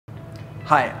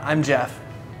Hi, I'm Jeff.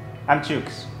 I'm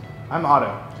Chooks. I'm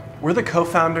Otto. We're the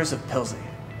co-founders of Pillsy.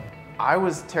 I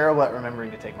was terrible at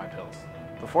remembering to take my pills.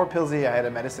 Before Pillsy, I had a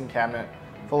medicine cabinet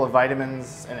full of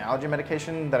vitamins and allergy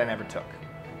medication that I never took.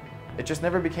 It just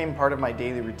never became part of my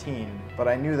daily routine, but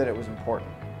I knew that it was important,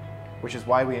 which is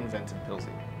why we invented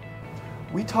Pillsy.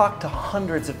 We talked to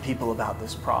hundreds of people about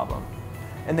this problem,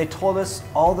 and they told us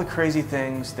all the crazy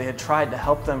things they had tried to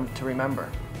help them to remember.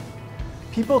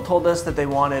 People told us that they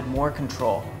wanted more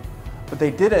control, but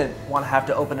they didn't want to have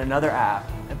to open another app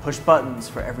and push buttons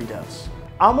for every dose.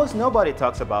 Almost nobody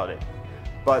talks about it,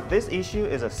 but this issue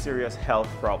is a serious health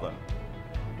problem.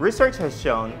 Research has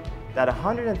shown that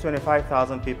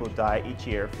 125,000 people die each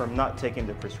year from not taking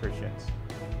their prescriptions,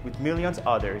 with millions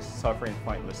others suffering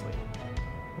pointlessly.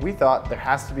 We thought there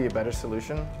has to be a better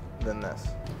solution than this.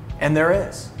 And there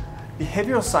is.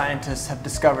 Behavioral scientists have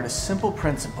discovered a simple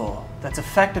principle that's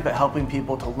effective at helping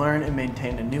people to learn and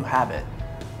maintain a new habit,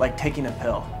 like taking a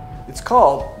pill. It's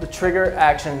called the Trigger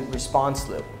Action Response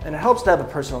Loop, and it helps to have a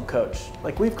personal coach,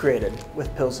 like we've created with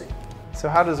Pillsy. So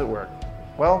how does it work?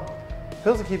 Well,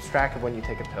 Pillsy keeps track of when you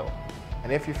take a pill,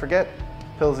 and if you forget,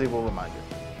 Pillsy will remind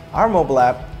you. Our mobile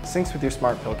app syncs with your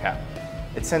smart pill cap.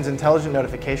 It sends intelligent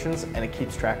notifications and it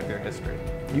keeps track of your history.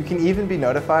 You can even be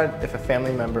notified if a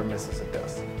family member misses a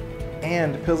dose.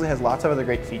 And Pillsy has lots of other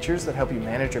great features that help you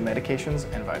manage your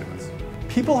medications and vitamins.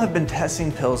 People have been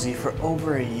testing Pillsy for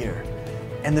over a year,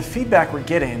 and the feedback we're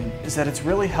getting is that it's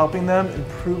really helping them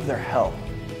improve their health.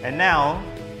 And now,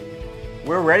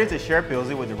 we're ready to share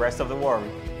Pillsy with the rest of the world.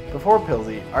 Before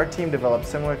Pillsy, our team developed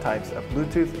similar types of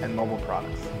Bluetooth and mobile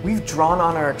products. We've drawn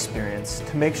on our experience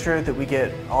to make sure that we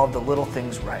get all of the little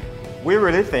things right. We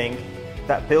really think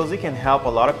that Pillsy can help a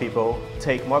lot of people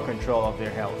take more control of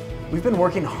their health. We've been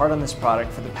working hard on this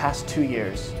product for the past 2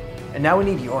 years, and now we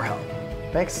need your help.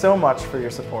 Thanks so much for your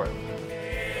support.